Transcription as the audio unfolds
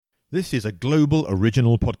This is a global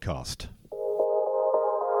original podcast.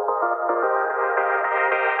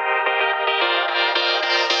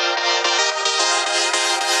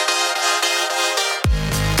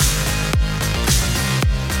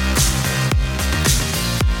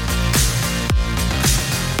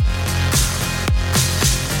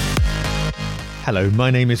 Hello, my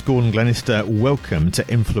name is Gordon Glenister. Welcome to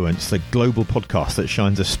Influence, the global podcast that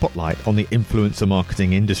shines a spotlight on the influencer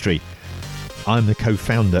marketing industry. I'm the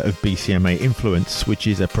co-founder of BCMA Influence, which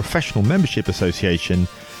is a professional membership association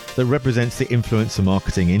that represents the influencer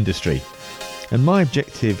marketing industry. And my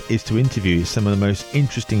objective is to interview some of the most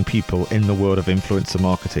interesting people in the world of influencer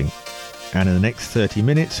marketing. And in the next 30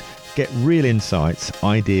 minutes, get real insights,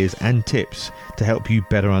 ideas and tips to help you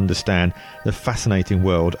better understand the fascinating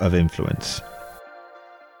world of influence.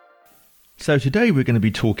 So today we're going to be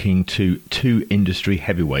talking to two industry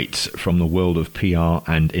heavyweights from the world of PR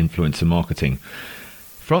and influencer marketing.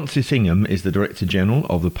 Francis Ingham is the Director General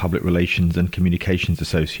of the Public Relations and Communications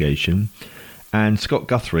Association, and Scott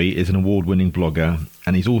Guthrie is an award-winning blogger,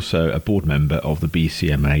 and he's also a board member of the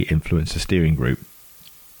BCMA Influencer Steering Group.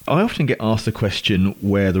 I often get asked the question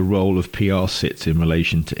where the role of PR sits in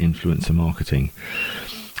relation to influencer marketing.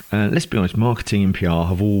 Let's be honest, marketing and PR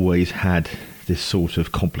have always had this sort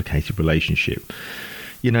of complicated relationship.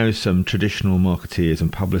 You know, some traditional marketeers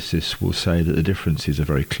and publicists will say that the differences are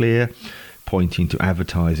very clear, pointing to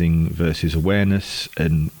advertising versus awareness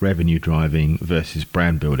and revenue driving versus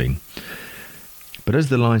brand building. But as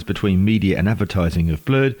the lines between media and advertising have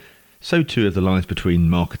blurred, so too have the lines between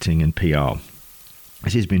marketing and PR.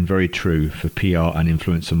 This has been very true for PR and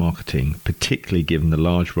influencer marketing, particularly given the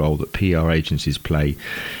large role that PR agencies play,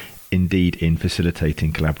 indeed in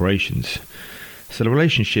facilitating collaborations. So the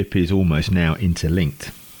relationship is almost now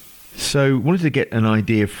interlinked. So wanted to get an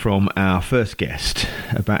idea from our first guest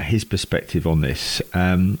about his perspective on this.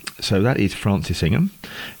 So that is Francis Ingham,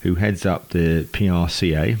 who heads up the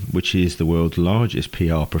PRCA, which is the world's largest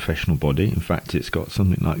PR professional body. In fact, it's got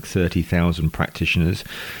something like 30,000 practitioners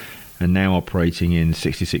and now operating in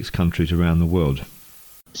 66 countries around the world.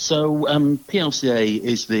 So PRCA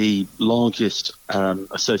is the largest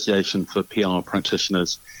association for PR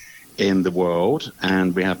practitioners in the world,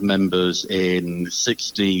 and we have members in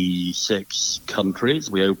 66 countries.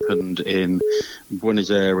 We opened in Buenos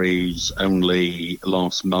Aires only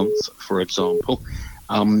last month, for example.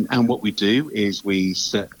 And what we do is we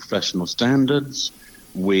set professional standards,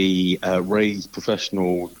 we raise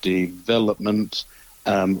professional development,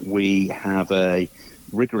 we have a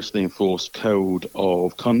rigorously enforced code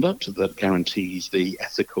of conduct that guarantees the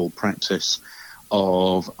ethical practice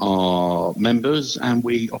of our members, and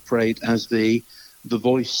we operate as the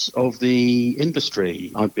voice of the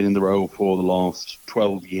industry. I've been in the role for the last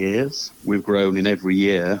 12 years. We've grown in every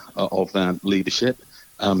year of that leadership.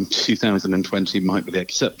 2020 might be the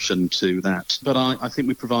exception to that, but I think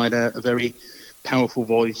we provide a very powerful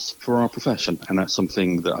voice for our profession, and that's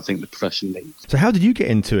something that I think the profession needs. So how did you get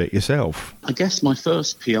into it yourself? I guess my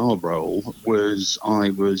first PR role was I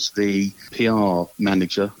was the PR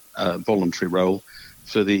manager, voluntary role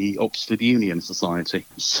for the Oxford Union Society.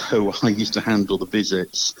 So I used to handle the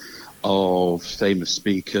visits of famous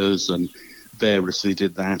speakers and variously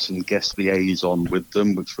did that and guest liaison with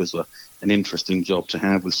them, which was an interesting job to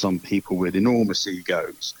have with some people with enormous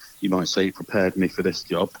egos. You might say it prepared me for this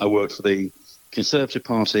job. I worked for the Conservative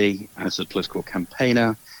Party as a political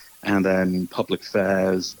campaigner, and then public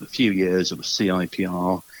affairs, a few years at the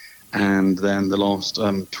CIPR, and then the last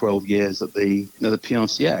 12 years at the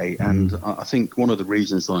PRCA. And I think one of the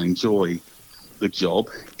reasons I enjoy the job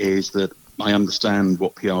is that I understand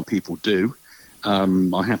what PR people do.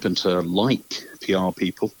 I happen to like PR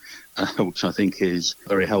people, which I think is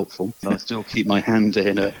very helpful. I still keep my hand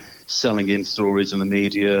in selling in stories in the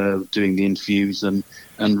media, doing the interviews and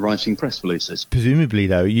writing press releases. Presumably,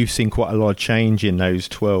 though, you've seen quite a lot of change in those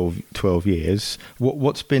 12 years.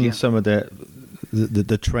 What's been some of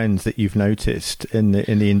the trends that you've noticed in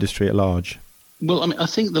the industry at large? Well, I mean, I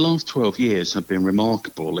think the last 12 years have been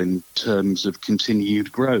remarkable in terms of continued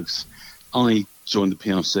growth. I joined the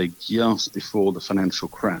PRC just before the financial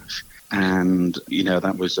crash, and, you know,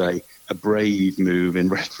 that was a brave move in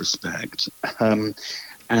retrospect.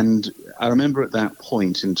 And I remember at that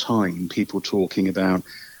point in time, people talking about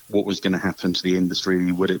what was going to happen to the industry.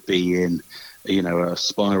 Would it be in, you know, a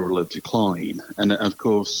spiral of decline? And of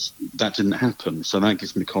course, that didn't happen. So that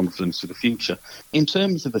gives me confidence for the future. In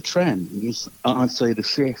terms of the trends, I'd say the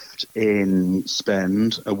shift in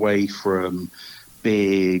spend away from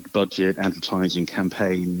big budget advertising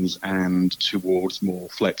campaigns and towards more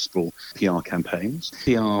flexible PR campaigns.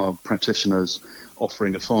 PR practitioners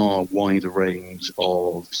offering a far wider range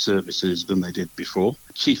of services than they did before.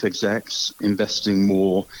 Chief execs investing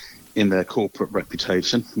more in their corporate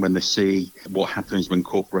reputation when they see what happens when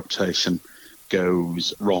corporate reputation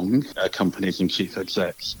goes wrong. Companies and chief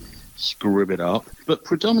execs screw it up. But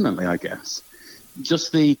predominantly, I guess,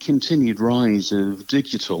 just the continued rise of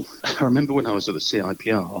digital. I remember when I was at the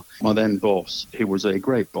CIPR, my then boss, who was a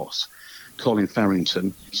great boss, Colin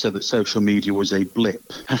Farrington, said that social media was a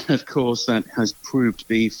blip. And of course, that has proved to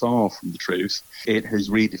be far from the truth. It has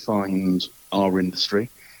redefined our industry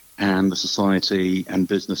and the society and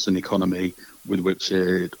business and economy with which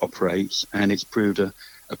it operates. And it's proved a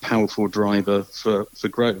powerful driver for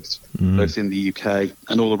growth, both in the UK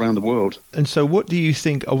and all around the world. And so what do you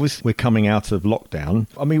think, obviously we're coming out of lockdown,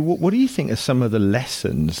 I mean, what do you think are some of the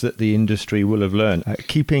lessons that the industry will have learned?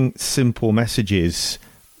 Keeping simple messages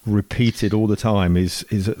repeated all the time is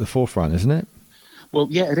at the forefront, isn't it? Well,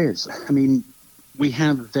 yeah, it is. I mean, we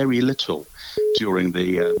had very little during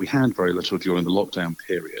the lockdown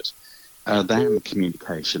period than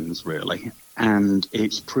communications, really. And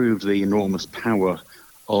it's proved the enormous power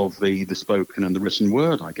of the spoken and the written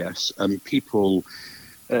word, I guess. People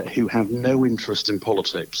who have no interest in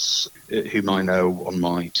politics, whom I know on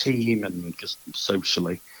my team and just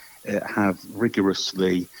socially, have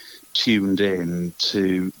rigorously tuned in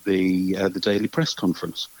to the daily press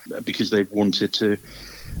conference because they've wanted to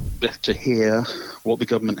hear what the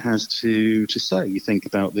government has to say. You think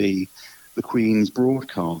about the Queen's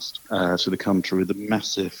broadcast to the country, the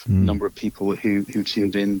massive number of people who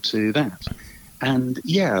tuned in to that. And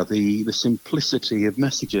yeah, the simplicity of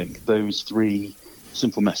messaging, those three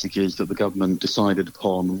simple messages that the government decided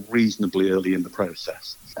upon reasonably early in the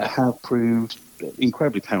process, have proved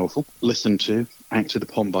incredibly powerful, listened to, acted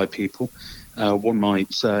upon by people. One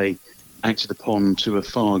might say acted upon to a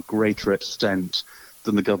far greater extent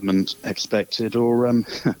than the government expected or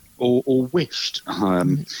wished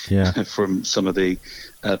from some of the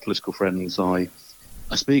political friends I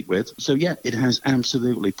speak with. So yeah, it has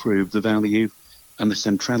absolutely proved the value and the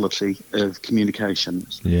centrality of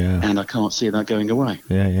communications. Yeah. And I can't see that going away.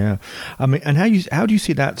 Yeah. I mean, and how do you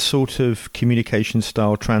see that sort of communication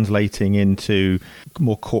style translating into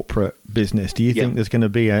more corporate business? Do you think there's going to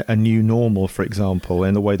be a new normal, for example,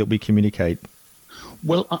 in the way that we communicate?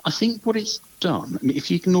 Well, I think what it's done, I mean,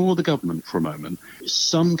 if you ignore the government for a moment,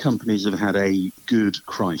 some companies have had a good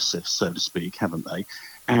crisis, so to speak, haven't they?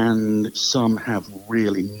 And some have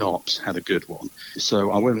really not had a good one.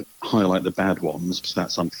 So I won't highlight the bad ones because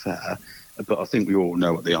that's unfair. But I think we all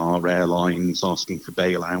know what they are. Airlines asking for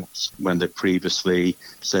bailouts when they previously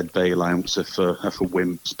said bailouts are for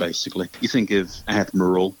wimps, basically. You think of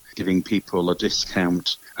Admiral giving people a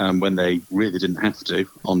discount when they really didn't have to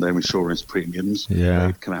on their insurance premiums. Yeah.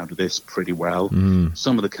 They've come out of this pretty well.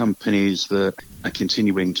 Some of the companies that are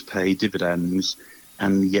continuing to pay dividends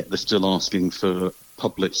and yet they're still asking for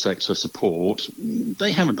public sector support,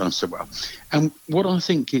 they haven't done so well. And what I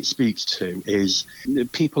think it speaks to is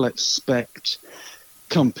people expect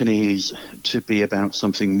companies to be about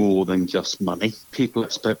something more than just money. People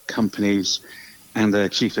expect companies and their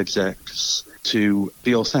chief execs to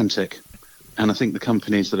be authentic. And I think the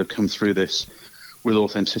companies that have come through this with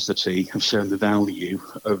authenticity have shown the value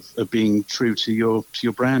of being true to your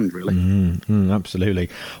brand, really. Absolutely.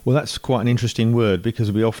 Well, that's quite an interesting word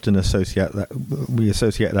because we often associate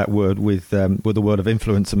that word with the word of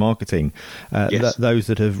influencer marketing. Yes. Those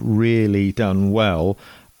that have really done well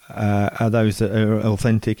are those that are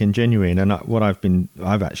authentic and genuine. And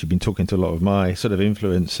I've actually been talking to a lot of my sort of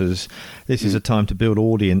influencers. This is a time to build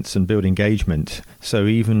audience and build engagement. So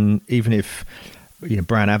even if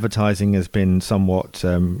brand advertising has been somewhat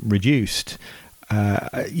reduced,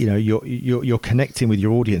 you're connecting with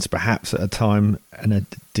your audience perhaps at a time and a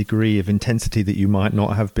degree of intensity that you might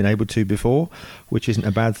not have been able to before, which isn't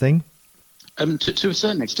a bad thing. To a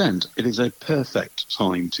certain extent, it is a perfect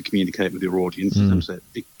time to communicate with your audience, isn't it?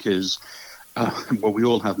 Because, we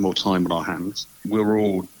all have more time on our hands. We're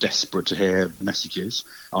all desperate to hear messages,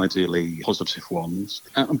 ideally positive ones.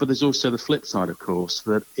 But there's also the flip side, of course,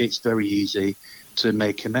 that it's very easy to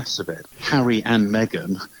make a mess of it. Harry and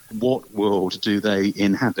Meghan, what world do they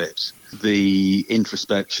inhabit? The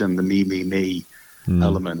introspection, the me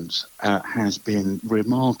element has been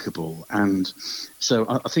remarkable. And so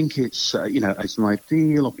I think it's an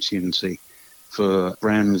ideal opportunity for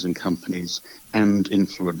brands and companies and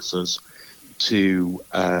influencers to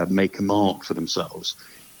make a mark for themselves.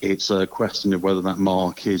 It's a question of whether that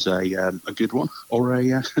mark is a good one or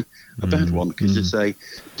a bad one, because it's a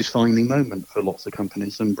defining moment for lots of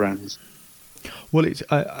companies and brands. Well,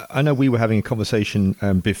 I know we were having a conversation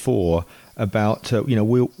before about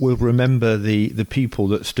we'll remember the people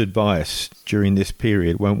that stood by us during this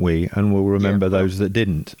period, won't we? And we'll remember those that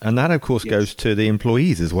didn't. And that, of course, goes to the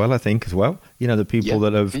employees as well. I think as well. The people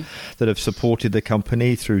that have supported the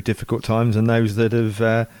company through difficult times, and those that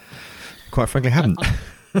have, quite frankly, haven't.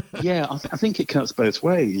 I think it cuts both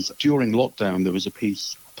ways. During lockdown, there was a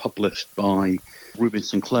piece published by Rubin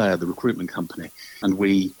Sinclair, the recruitment company, and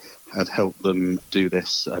we had helped them do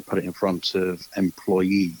this, put it in front of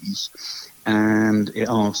employees, and it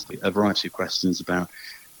asked a variety of questions about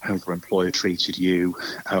how your employer treated you,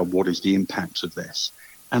 what is the impact of this.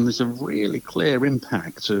 And there's a really clear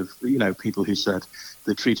impact of, people who said,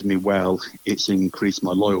 they treated me well, it's increased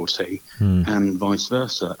my loyalty, and vice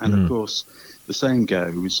versa. And of course, the same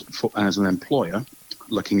goes as an employer,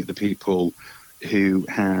 looking at the people who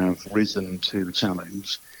have risen to the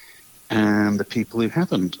challenge and the people who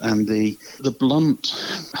haven't. And the blunt,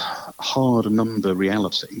 hard number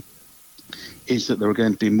reality is that there are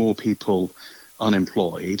going to be more people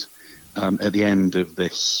unemployed at the end of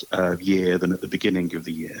this year than at the beginning of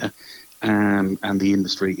the year. And the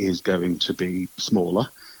industry is going to be smaller.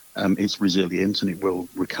 It's resilient and it will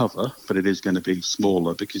recover, but it is going to be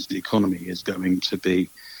smaller because the economy is going to be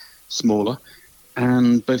smaller.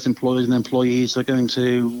 And both employers and employees are going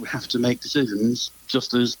to have to make decisions,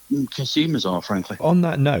 just as consumers are, frankly. On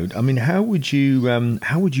that note, I mean, how would you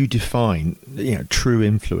define true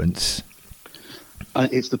influence?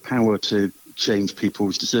 It's the power to change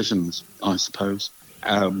people's decisions, I suppose,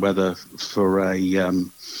 whether for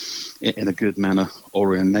in a good manner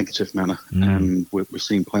or in a negative manner. And we're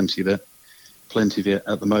seeing plenty of it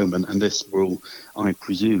at the moment. And this will, I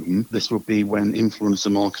presume, be when influencer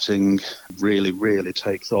marketing really, really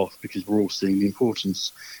takes off, because we're all seeing the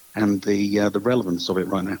importance and the relevance of it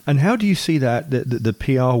right now. And how do you see that the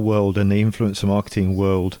PR world and the influencer marketing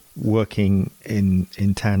world working in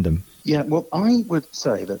tandem? Yeah, well, I would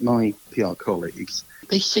say that my PR colleagues,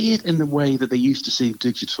 they see it in the way that they used to see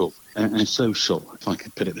digital and social, if I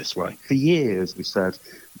could put it this way. For years, we said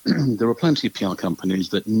there are plenty of PR companies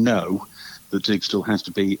that know that digital has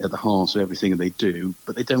to be at the heart of everything they do,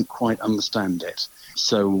 but they don't quite understand it.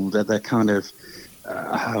 So they're kind of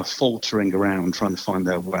faltering around trying to find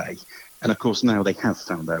their way. And of course, now they have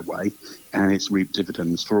found their way, and it's reaped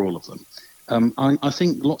dividends for all of them. I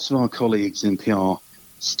think lots of our colleagues in PR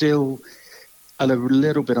still are a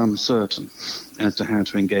little bit uncertain as to how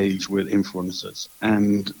to engage with influencers.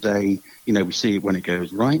 And they, we see it when it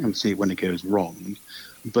goes right and we see it when it goes wrong,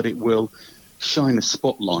 but it will shine a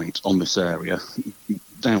spotlight on this area,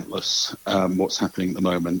 doubtless, what's happening at the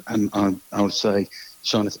moment. And I would say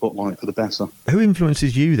shine a spotlight for the better. Who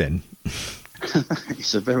influences you then?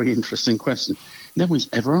 It's a very interesting question. No one's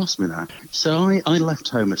ever asked me that. So I left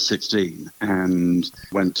home at 16 and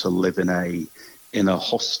went to live in a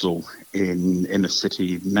hostel in inner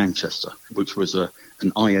city Manchester, which was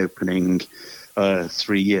an eye-opening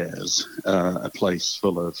 3 years, a place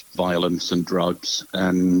full of violence and drugs,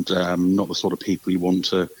 and not the sort of people you want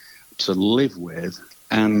to live with.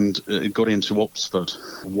 And got into Oxford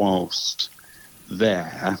whilst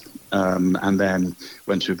there, and then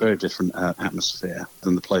went to a very different atmosphere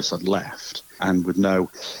than the place I'd left, and with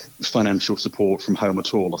no financial support from home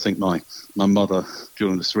at all. I think my mother,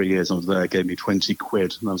 during the 3 years I was there, gave me 20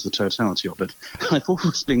 quid, and that was the totality of it. I've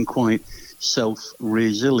always been quite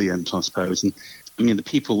self-resilient, I suppose. And I mean, the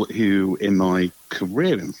people who in my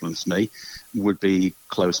career influenced me would be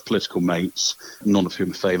close political mates, none of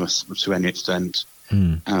whom are famous to any extent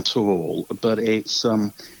at all. But it's,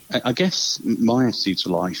 I guess my attitude to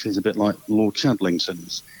life is a bit like Lord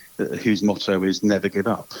Chadlington's, whose motto is never give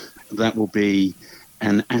up. That will be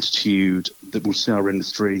an attitude that will see our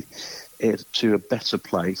industry to a better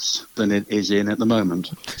place than it is in at the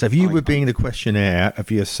moment. So if you were being the questionnaire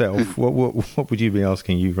of yourself, what would you be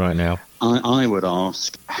asking you right now? I would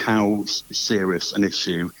ask, how serious an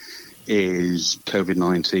issue is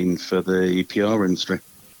COVID-19 for the PR industry?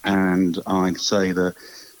 And I'd say that,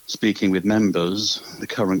 speaking with members, the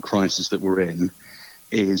current crisis that we're in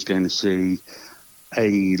is going to see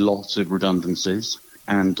a lot of redundancies.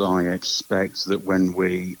 And I expect that when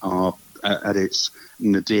we are at its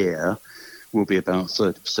nadir, we'll be about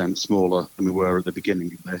 30% smaller than we were at the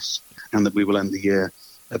beginning of this, and that we will end the year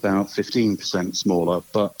about 15% smaller.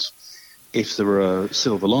 But if there are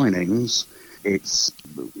silver linings, it's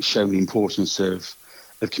shown the importance of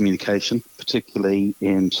communication, particularly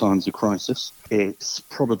in times of crisis. It's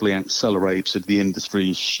probably accelerated the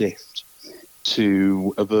industry's shift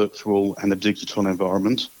to a virtual and a digital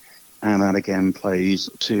environment, and that again plays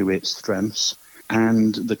to its strengths.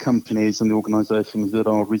 and the companies and the organisations that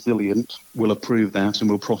are resilient will approve that and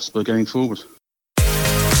will prosper going forward.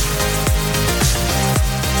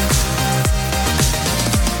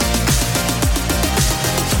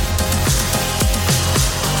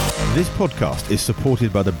 This podcast is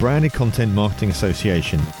supported by the Branded Content Marketing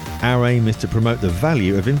Association. Our aim is to promote the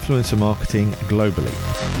value of influencer marketing globally.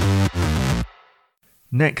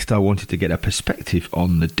 Next, I wanted to get a perspective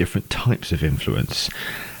on the different types of influence.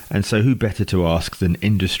 And so who better to ask than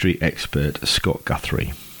industry expert Scott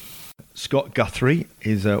Guthrie. Scott Guthrie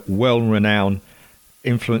is a well-renowned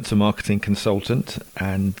influencer marketing consultant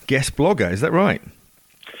and guest blogger. Is that right?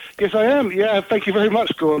 Yes, I am. Yeah, thank you very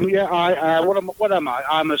much, Gordon. Yeah, what am I?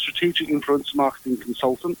 I'm a strategic influence marketing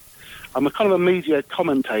consultant. I'm a kind of a media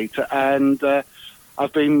commentator, and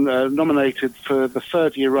I've been nominated for the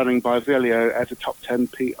third year running by Velio as a top 10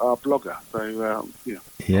 PR blogger. So,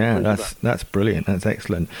 Yeah, that's brilliant. That's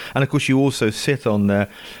excellent. And of course, you also sit on the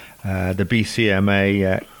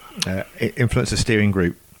BCMA Influencer Steering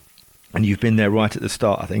Group, and you've been there right at the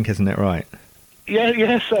start, I think, isn't that right? Yeah,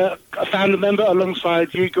 yes, I found a member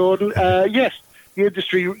alongside you, Gordon. Yes, the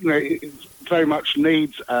industry very much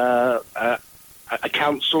needs a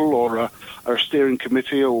council or a steering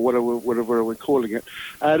committee or whatever we're calling it.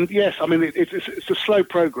 And yes, I mean, it's a slow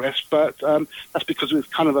progress, but that's because it's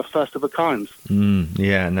kind of a first of a kind.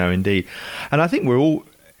 Yeah, no, indeed. And I think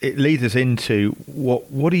it leads us into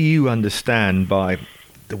what do you understand by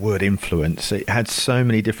the word influence? It had so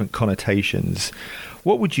many different connotations.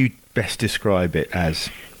 What would you best describe it as?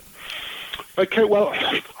 Okay, well,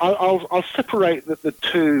 I'll separate the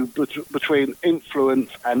two between influence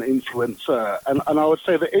and influencer. And I would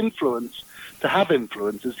say that to have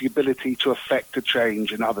influence is the ability to affect a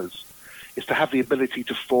change in others. It's to have the ability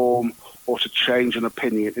to form or to change an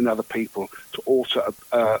opinion in other people, to alter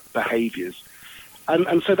behaviours.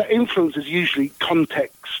 And so that influence is usually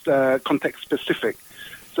context specific.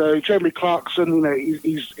 So Jeremy Clarkson,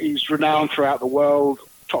 he's renowned throughout the world,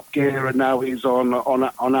 Top Gear, and now he's on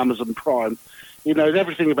Amazon Prime. He knows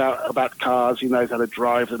everything about cars. He knows how to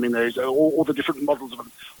drive them. He knows all the different models of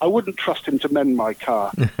them. I wouldn't trust him to mend my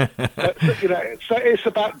car. So it's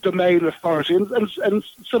about domain authority. And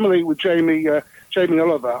similarly with Jamie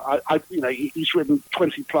Oliver, he's written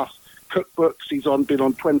 20 plus cookbooks. He's been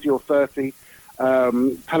on 20 or 30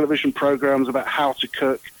 television programs about how to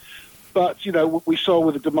cook. But, we saw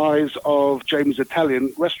with the demise of Jamie's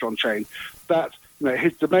Italian restaurant chain that,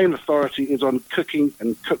 his domain authority is on cooking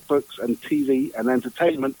and cookbooks and TV and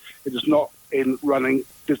entertainment. It is not in running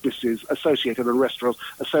businesses associated and restaurants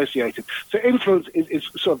associated. So influence is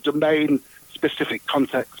sort of domain specific,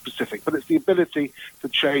 context specific, but it's the ability to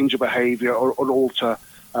change a behavior or alter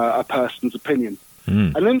a person's opinion.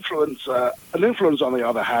 An influence, on the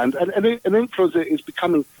other hand, an influence is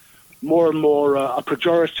becoming more and more a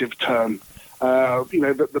pejorative term.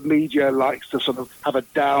 That the media likes to sort of have a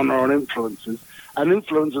downer on influencers, and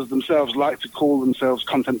influencers themselves like to call themselves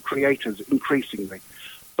content creators increasingly.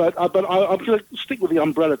 But I'm going to stick with the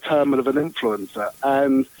umbrella term of an influencer,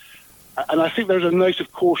 and I think there's a note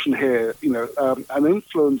of caution here. An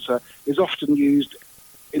influencer is often used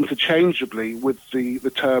interchangeably with the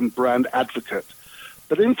term brand advocate,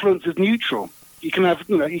 but influence is neutral. You can have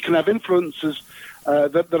influencers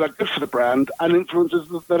that are good for the brand and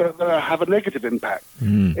influencers that have a negative impact.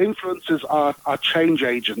 Influencers are change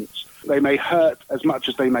agents. They may hurt as much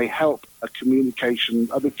as they may help a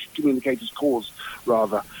communicator's cause,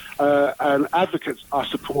 rather. And advocates are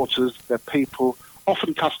supporters. They're people,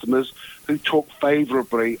 often customers, who talk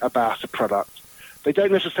favourably about a product. They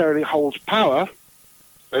don't necessarily hold power.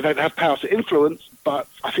 They don't have power to influence, but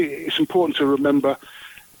I think it's important to remember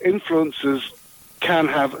influencers can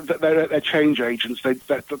have, they're change agents.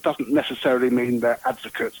 That doesn't necessarily mean they're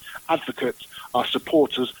advocates. Advocates are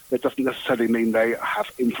supporters. That doesn't necessarily mean they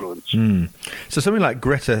have influence. So something like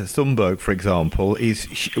Greta Thunberg, for example,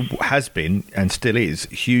 has been and still is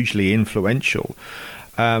hugely influential,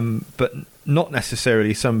 but not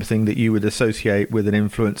necessarily something that you would associate with an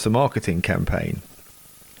influencer marketing campaign.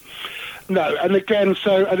 No, and again,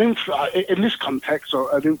 so in this context,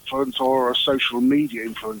 or an influencer or a social media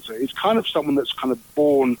influencer is kind of someone that's kind of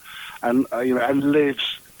born and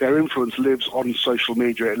lives. Their influence lives on social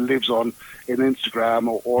media. It lives in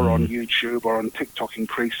Instagram or on YouTube or on TikTok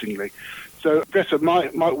increasingly. So Greta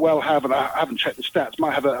might well have, and I haven't checked the stats,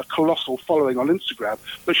 might have a colossal following on Instagram,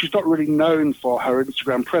 but she's not really known for her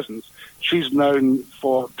Instagram presence. She's known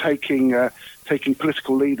for taking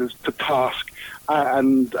political leaders to task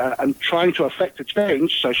and trying to affect a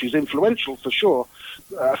change. So she's influential for sure,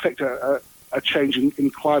 affect a a change in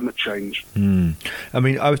climate change. I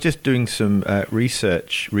mean, I was just doing some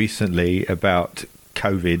research recently about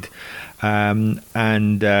COVID.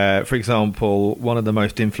 For example, one of the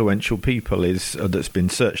most influential people that's been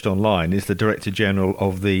searched online is the Director General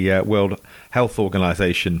of the World Health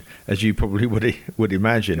Organization, as you probably would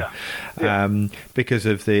imagine, because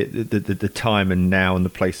of the time and now and the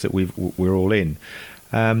place that we're all in.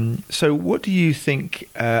 So what do you think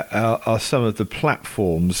are some of the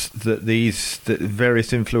platforms that that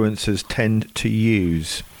various influencers tend to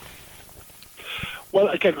use? Well,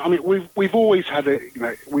 again, I mean, we've always had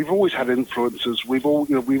we've always had influencers. We've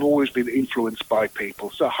always been influenced by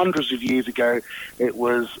people. So hundreds of years ago, it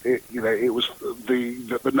was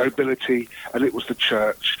the nobility and it was the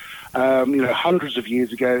church. Hundreds of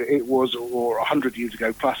years ago, or 100 years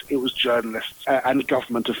ago plus, it was journalists and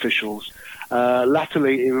government officials.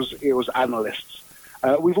 Latterly, it was analysts.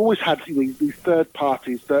 We've always had these third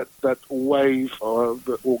parties that wave or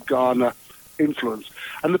garner influence,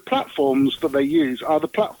 and the platforms that they use are the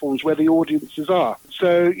platforms where the audiences are.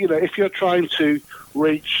 So if you're trying to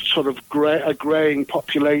reach sort of a greying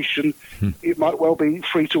population, it might well be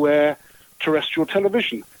free-to-air terrestrial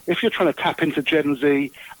television. If you're trying to tap into Gen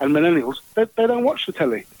Z and millennials, they don't watch the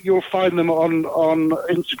telly. You'll find them on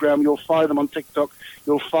Instagram, you'll find them on TikTok,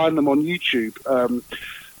 you'll find them on YouTube.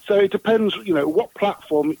 So it depends, what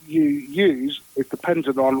platform you use. It's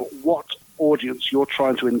dependent on what audience you're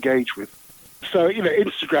trying to engage with. So,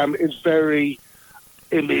 Instagram is very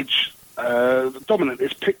image dominant.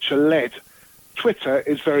 It's picture-led. Twitter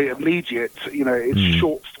is very immediate. It's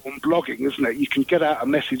short-form blogging, isn't it? You can get out a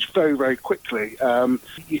message very, very quickly.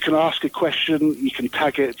 You can ask a question. You can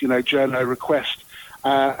tag it, journo request,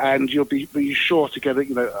 and you'll be sure to get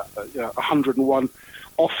 101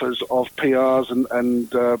 offers of PRs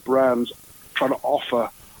and brands trying to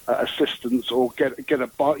offer assistance or get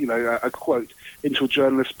a quote into a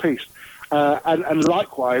journalist piece. And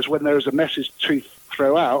likewise, when there is a message to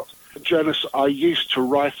throw out, journalists are used to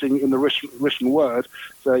writing in the written word.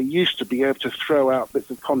 They're used to be able to throw out bits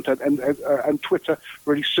of content, and Twitter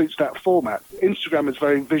really suits that format. Instagram is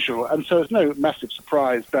very visual, and so it's no massive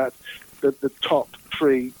surprise that the top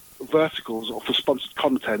three verticals for sponsored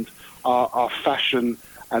content are fashion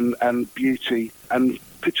and beauty and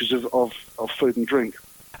pictures of food and drink.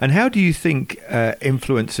 And how do you think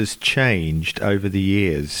influencers changed over the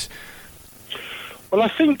years? Well, I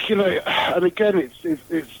think and again,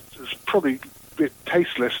 it's probably a bit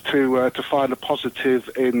tasteless to find a positive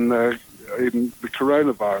in the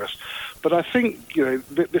coronavirus, but I think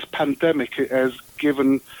this pandemic has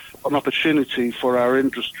given an opportunity for our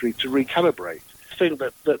industry to recalibrate. I think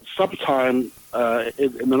that sometime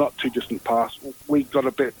in the not too distant past, we got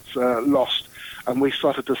a bit lost, and we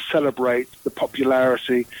started to celebrate the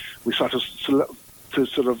popularity. We started to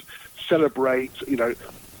sort of celebrate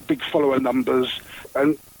big follower numbers,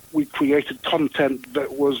 and we created content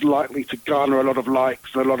that was likely to garner a lot of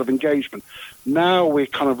likes and a lot of engagement. Now we're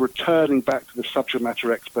kind of returning back to the subject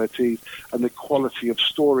matter expertise and the quality of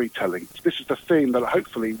storytelling. This is the theme that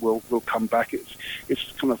hopefully will come back.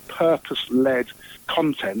 It's kind of purpose-led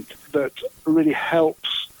content that really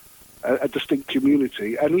helps a distinct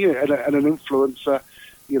community. And an influencer,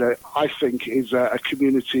 I think is a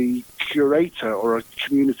community curator or a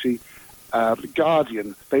community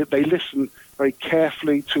guardian. They listen very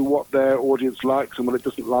carefully to what their audience likes and what it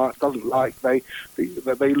doesn't like. They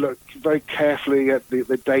look very carefully at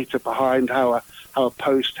the data behind how a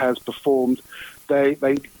post has performed. They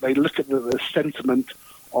look at the sentiment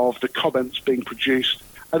of the comments being produced,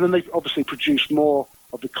 and then they obviously produce more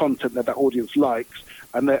of the content that audience likes,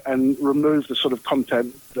 and remove the sort of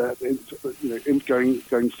content that in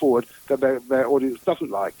going forward that their audience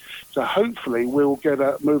doesn't like. So hopefully we'll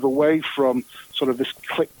move away from sort of this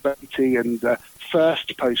clickbaity and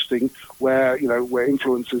first posting where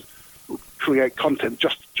influencers create content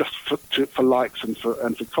just for likes and for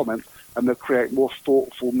comments, and they'll create more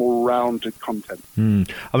thoughtful, more rounded content.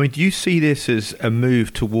 I mean, do you see this as a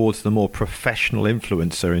move towards the more professional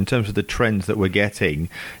influencer in terms of the trends that we're getting?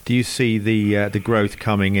 Do you see the growth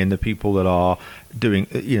coming in the people that are doing,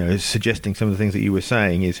 suggesting some of the things that you were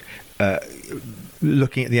saying is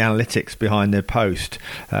looking at the analytics behind their post,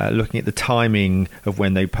 looking at the timing of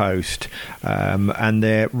when they post, and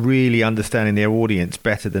they're really understanding their audience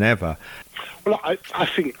better than ever? Well, I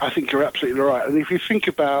think you're absolutely right. And if you think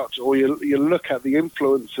about, or you look at the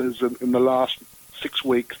influencers in the last 6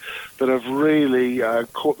 weeks that have really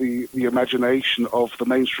caught the imagination of the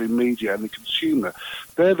mainstream media and the consumer.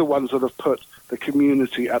 They're the ones that have put the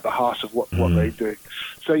community at the heart of what they do.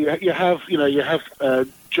 So you have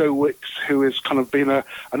Joe Wicks, who has kind of been an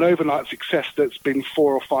overnight success that's been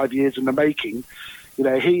 4 or 5 years in the making.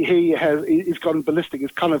 He's gone ballistic.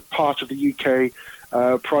 It's kind of part of the UK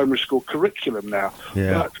primary school curriculum now.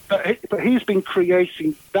 Yeah. But he's been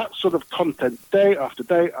creating that sort of content day after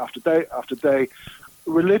day after day after day,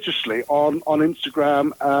 religiously on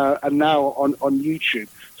Instagram and now on YouTube.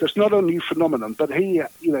 So it's not a new phenomenon, but he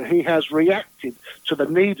has reacted to the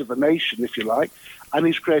needs of the nation, if you like, and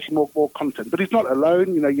he's creating more content. But he's not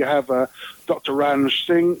alone. You have Dr. Ranj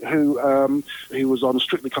Singh, who he was on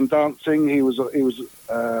Strictly Come Dancing. He was a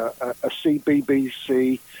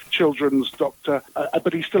CBBC children's doctor,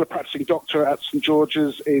 but he's still a practicing doctor at St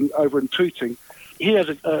George's over in Tooting. He has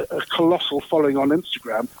a colossal following on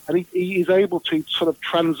Instagram, and he is able to sort of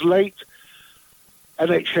translate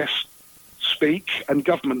NHS speak and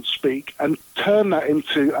government speak and turn that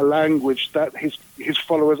into a language that his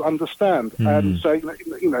followers understand. And so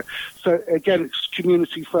so again, it's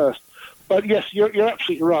community first. But yes, you're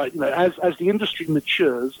absolutely right. As the industry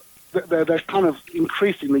matures, there's kind of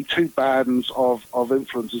increasingly two bands of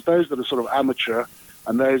influencers: those that are sort of amateur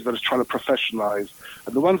and those that are trying to professionalize.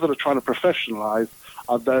 And the ones that are trying to professionalize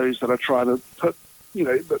are those that are trying to put,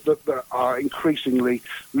 that are increasingly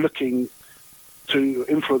looking to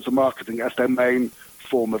influencer marketing as their main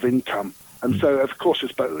form of income. And so, of course,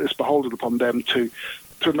 it's beholden upon them to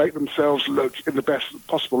make themselves look in the best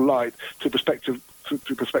possible light to prospective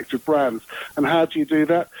brands. And how do you do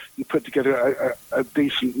that? You put together a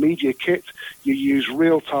decent media kit. You use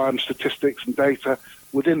real-time statistics and data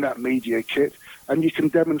within that media kit, and you can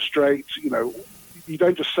demonstrate, you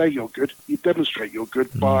don't just say you're good, you demonstrate you're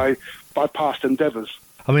good by past endeavours.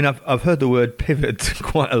 I mean, I've heard the word pivot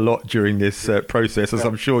quite a lot during this process, as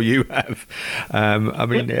I'm sure you have.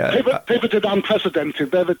 Pivoted,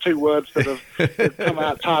 unprecedented. They're the two words that have come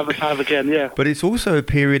out time and time again, yeah. But it's also a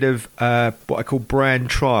period of what I call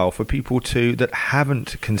brand trial for people that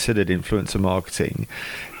haven't considered influencer marketing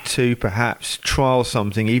to perhaps trial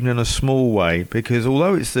something even in a small way, because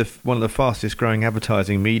although it's one of the fastest growing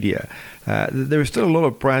advertising media, there are still a lot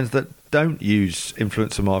of brands that don't use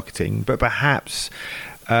influencer marketing, but perhaps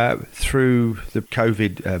through the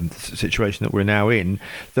COVID situation that we're now in,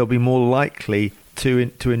 they'll be more likely to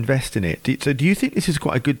invest in it. So do you think this is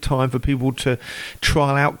quite a good time for people to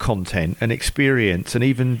trial out content and experience and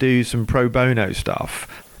even do some pro bono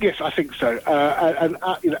stuff? Yes, I think so.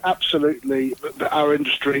 Absolutely, our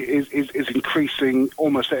industry is increasing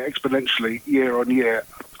almost exponentially year on year.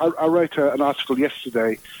 I wrote an article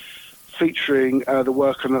yesterday featuring the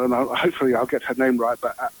work, and hopefully I'll get her name right,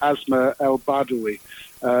 but Asma El Badawi,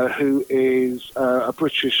 who is a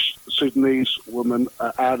British Sudanese woman,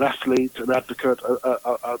 an athlete, an advocate,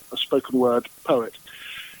 a spoken word poet.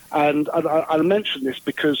 And I mention this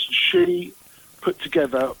because she put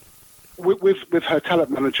together, with her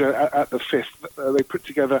talent manager at the Fifth, they put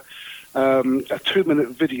together a 2-minute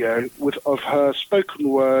video of her spoken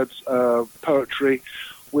words, poetry,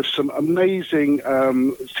 with some amazing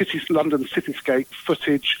London cityscape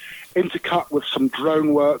footage, intercut with some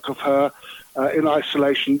drone work of her in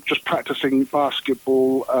isolation, just practicing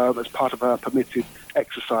basketball as part of her permitted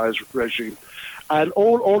exercise regime. And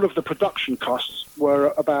all of the production costs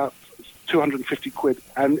were about 250 quid,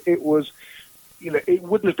 and it was, it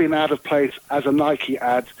wouldn't have been out of place as a Nike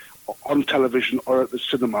ad on television or at the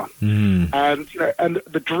cinema. And and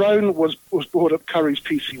the drone was bought at Curry's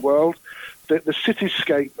PC World. The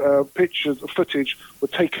cityscape footage were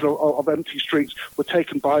taken of empty streets, were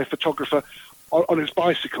taken by a photographer on his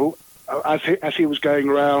bicycle as he was going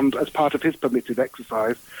around as part of his permitted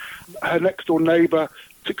exercise. Her next door neighbour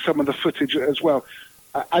took some of the footage as well,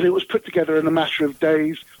 and it was put together in a matter of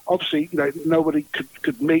days. Obviously, nobody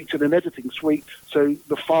could meet in an editing suite, so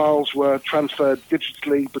the files were transferred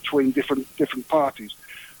digitally between different parties.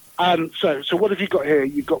 And so what have you got here?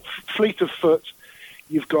 You've got fleet of foot.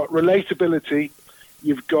 You've got relatability,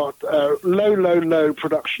 you've got low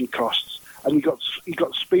production costs, and you've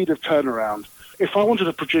got speed of turnaround. If I wanted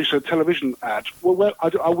to produce a television ad,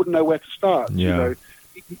 I wouldn't know where to start. Yeah.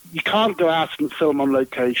 You can't go out and film on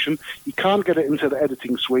location. You can't get it into the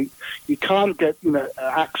editing suite. You can't get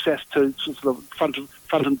access to sort of front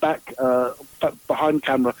and back, behind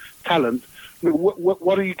camera talent.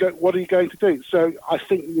 What are you going to do? So I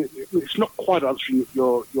think it's not quite answering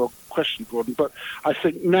your question, Gordon, but I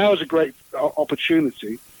think now is a great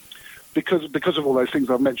opportunity because of all those things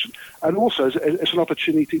I've mentioned, and also it's an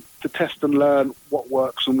opportunity to test and learn what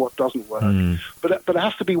works and what doesn't work. But it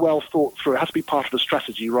has to be well thought through. It has to be part of a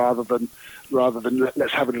strategy rather than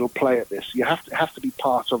let's have a little play at this. It has to be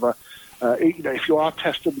part of a if you are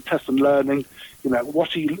test and learning,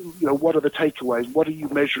 what are the takeaways? What are you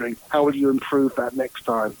measuring? How will you improve that next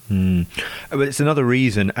time? But it's another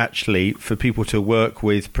reason, actually, for people to work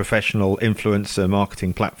with professional influencer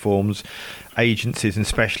marketing platforms, agencies and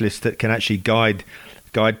specialists that can actually guide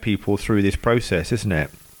people through this process, isn't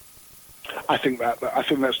it? I think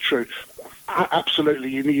that's true.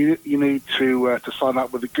 Absolutely, you need to sign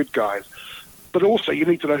up with the good guys, but also you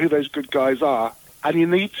need to know who those good guys are. And you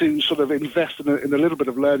need to sort of invest in a little bit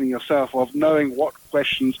of learning yourself, of knowing what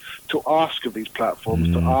questions to ask of these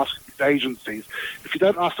platforms, to ask these agencies. If you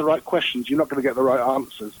don't ask the right questions, you're not going to get the right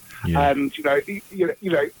answers. Yeah. And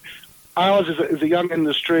ours is a young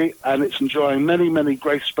industry, and it's enjoying many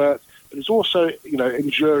growth spurts, but it's also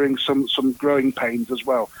enduring some growing pains as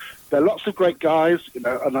well. There are lots of great guys,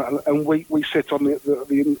 and we sit on the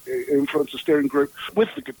influencer steering group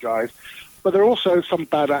with the good guys. But there are also some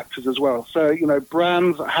bad actors as well. So,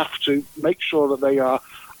 brands have to make sure that they are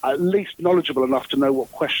at least knowledgeable enough to know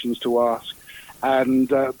what questions to ask. And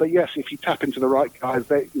but yes, if you tap into the right guys,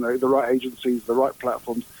 the right agencies, the right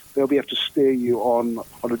platforms, they'll be able to steer you on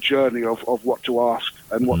a journey of what to ask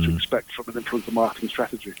and what to expect from an influencer marketing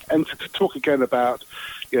strategy. And to talk again about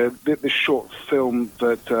this short film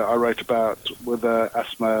that I wrote about with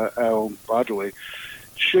Asma El Badawi,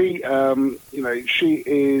 she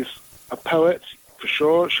is a poet, for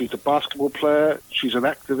sure. She's a basketball player. She's an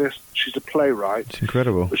activist. She's a playwright. It's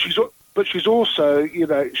incredible. But she's also,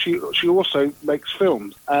 she also makes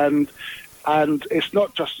films, and it's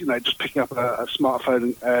not just picking up a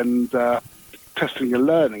smartphone and testing and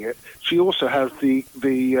learning it. She also has the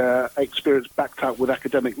experience backed up with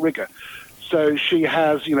academic rigor. So she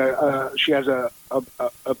has, a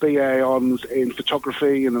BA Hons in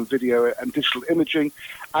photography and in video and digital imaging,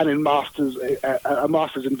 and a master's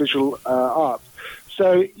in visual arts.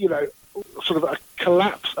 So, sort of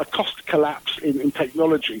a cost collapse in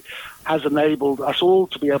technology has enabled us all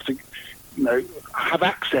to be able to, have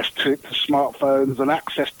access to smartphones and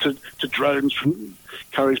access to drones from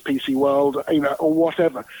Curry's PC World, or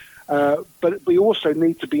whatever. But we also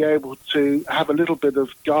need to be able to have a little bit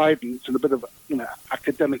of guidance and a bit of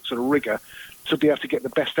academic sort of rigor to be able to get the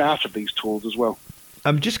best out of these tools as well.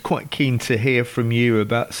 I'm just quite keen to hear from you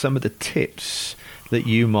about some of the tips that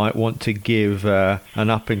you might want to give an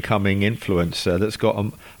up-and-coming influencer that's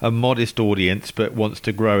got a modest audience but wants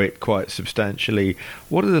to grow it quite substantially.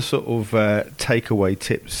 What are the sort of takeaway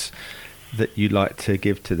tips that you'd like to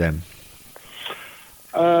give to them?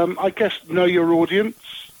 I guess know your audience.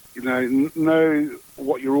 Know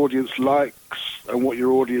what your audience likes and what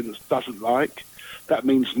your audience doesn't like. That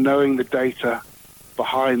means knowing the data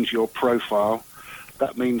behind your profile.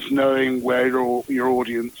 That means knowing where your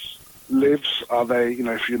audience lives. Are they,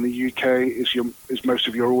 if you're in the UK, is most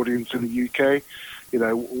of your audience in the UK?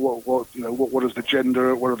 What is the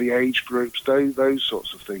gender? What are the age groups? Those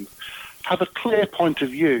sorts of things. Have a clear point of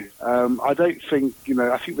view. I don't think,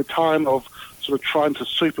 I think the time of sort of trying to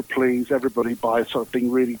super please everybody by sort of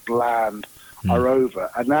being really bland are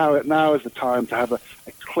over. And now is the time to have a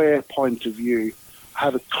clear point of view,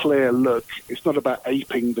 have a clear look. It's not about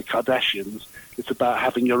aping the Kardashians. It's about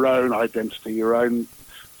having your own identity, your own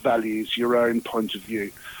values, your own point of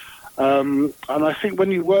view. And I think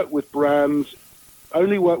when you work with brands,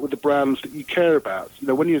 only work with the brands that you care about.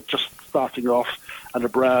 When you're just starting off and a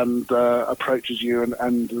brand approaches you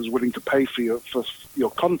and is willing to pay for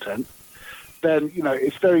your content, then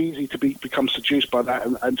it's very easy to become seduced by that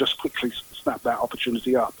and just quickly snap that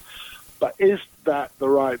opportunity up. But is that the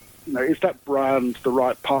right? Is that brand the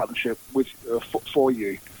right partnership with for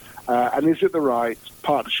you? And is it the right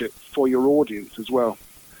partnership for your audience as well?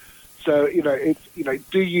 So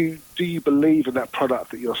do you believe in that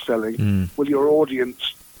product that you're selling? Will your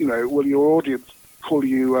audience call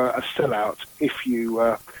you a sellout if you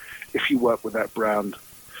work with that brand?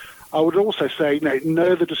 I would also say,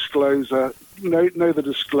 know the disclosure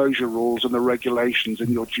rules and the regulations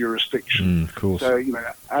in your jurisdiction. Of course. So,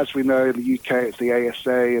 as we know, in the UK, it's the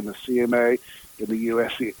ASA and the CMA. In the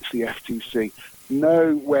US, it's the FTC.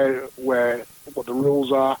 Know what the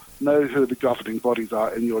rules are. Know who the governing bodies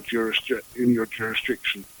are in your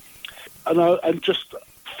jurisdiction, and just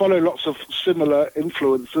follow lots of similar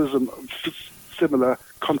influencers and similar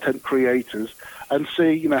content creators, and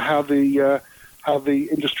see how the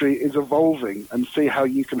industry is evolving, and see how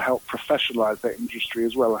you can help professionalize that industry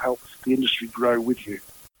as well, and help the industry grow with you.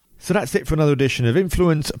 So that's it for another edition of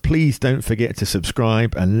Influence. Please don't forget to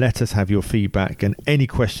subscribe and let us have your feedback, and any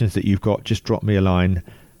questions that you've got, just drop me a line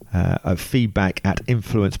of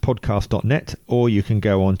feedback@influencepodcast.net, or you can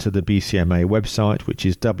go on to the BCMA website, which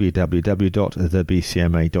is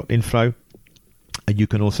www.thebcma.info. And you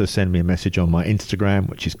can also send me a message on my Instagram,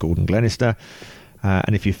 which is Gordon Glenister.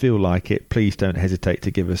 And if you feel like it, please don't hesitate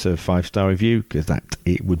to give us a 5-star review, because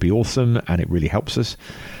it would be awesome and it really helps us.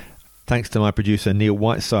 Thanks to my producer Neil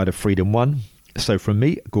Whiteside of Freedom One. So from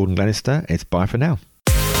me, Gordon Glenister, it's bye for now.